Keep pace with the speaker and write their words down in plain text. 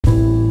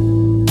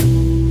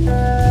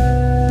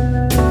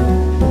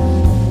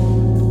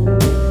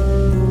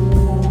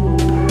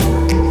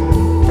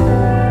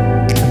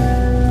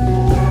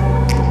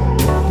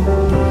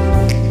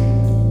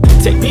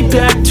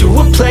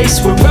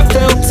place where I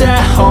felt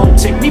at home.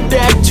 Take me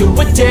back to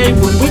a day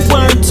when we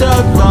weren't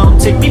alone.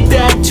 Take me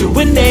back to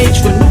an age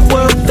when the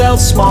world felt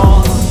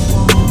small.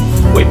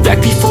 Way back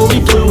before we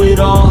blew it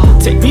all.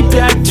 Take me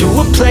back to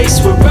a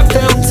place where I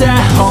felt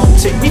at home.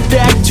 Take me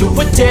back to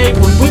a day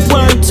when we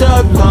weren't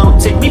alone.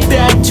 Take me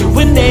back to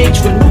an age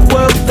when the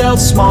world felt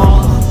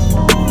small.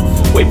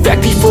 Way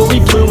back before we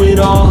blew it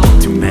all.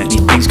 Too many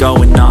things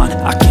going on,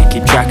 I can't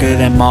keep track of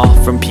them all.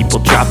 From people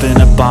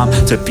dropping a bomb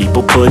to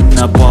people putting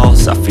up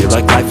walls. I feel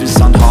like life is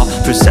on hold,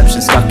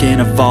 perception stuck in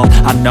a vault.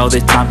 I know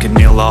that time can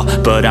heal all,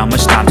 but how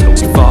much time till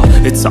we fall?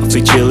 It's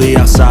awfully chilly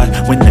outside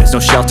when there's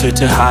no shelter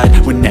to hide.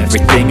 When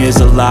everything is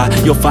a lie,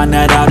 you'll find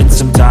that out in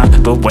some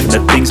time. But when the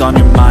things on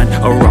your mind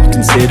are all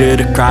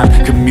considered a crime,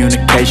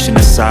 communication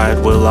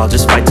aside, we'll all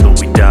just fight till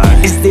we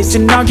die. Is this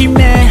an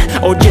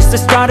argument or just the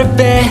start of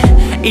it?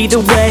 Either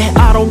way,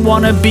 I don't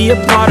wanna be a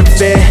part of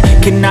it.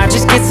 Can I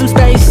just get some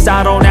space?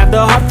 I don't have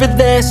the heart for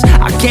this.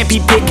 I can't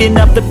be picking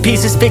up the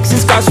pieces, fixing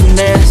scars from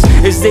this.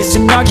 Is this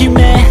an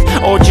argument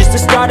or just the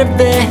start of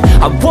it?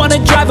 I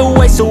wanna drive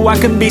away so I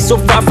can be so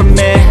far from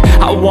it.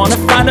 I wanna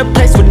find a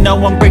place where no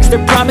one breaks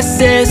their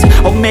promises.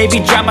 Or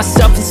maybe drown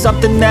myself in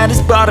something that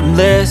is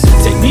bottomless.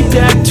 Take me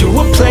back to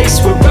a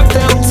place where I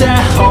felt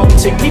at home.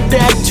 Take me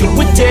back to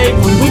a day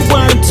when we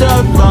weren't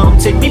alone.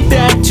 Take me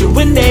back to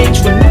an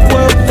age when the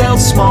world felt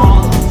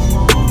small.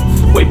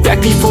 Way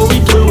back before we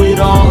blew it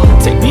all.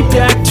 Take me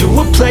back to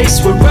a place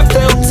where I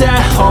felt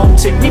at home.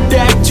 Take me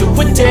back to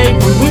a day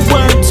when we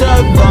weren't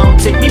alone.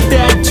 Take me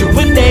back to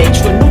an age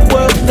when the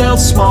world felt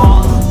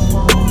small.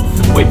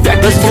 Way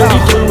back before we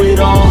blew it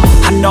all.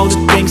 I know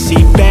that things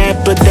seem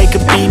bad, but they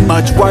could be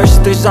much worse.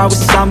 There's always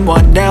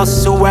someone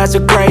else who has a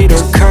greater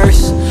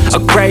curse, a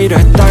greater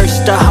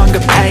thirst, a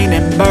hunger, pain,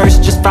 and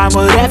mercy. Just find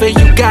whatever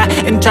you got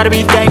and try to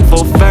be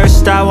thankful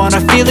first. I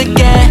wanna feel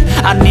again,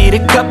 I need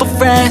a couple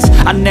friends.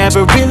 I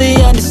never really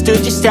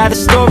understood just how the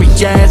story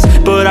ends,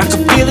 but I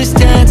can feel it's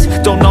tense,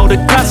 don't know the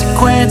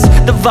consequence.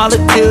 The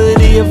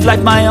volatility of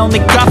life, my only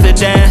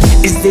confidence.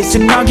 Is this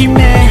an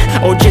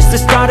argument or just the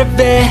start of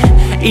it?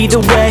 Either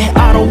way,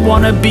 I don't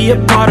wanna be a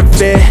part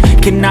of it.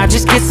 Can I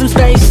just get some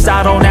space?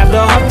 I don't have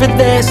the heart for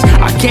this.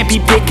 I can't be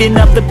picking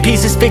up the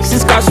pieces, fixing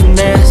scars from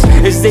this.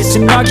 Is this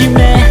an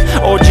argument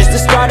or just the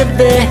start of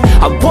it?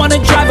 I wanna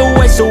drive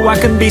away so I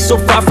can be so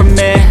far from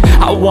it.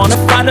 I wanna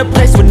find a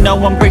place where no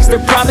one breaks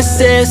their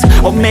promises.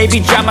 Or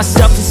maybe drown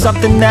myself in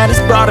something that is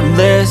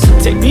bottomless.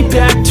 Take me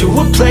back to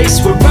a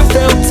place where I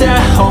felt at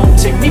home.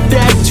 Take me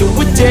back to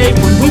a day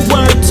when we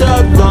weren't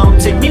alone.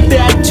 Take me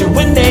back to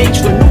an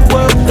age when the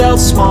world felt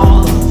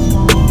small.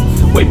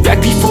 Way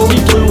back before we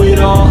blew it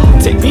all.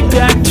 Take me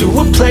back to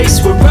a place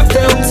where I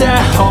felt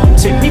at home.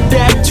 Take me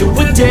back to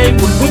a day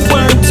when we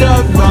weren't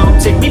alone.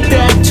 Take me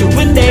back to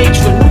an age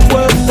when the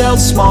world felt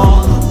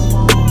small.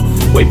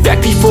 Way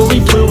back before we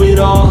blew it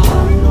all.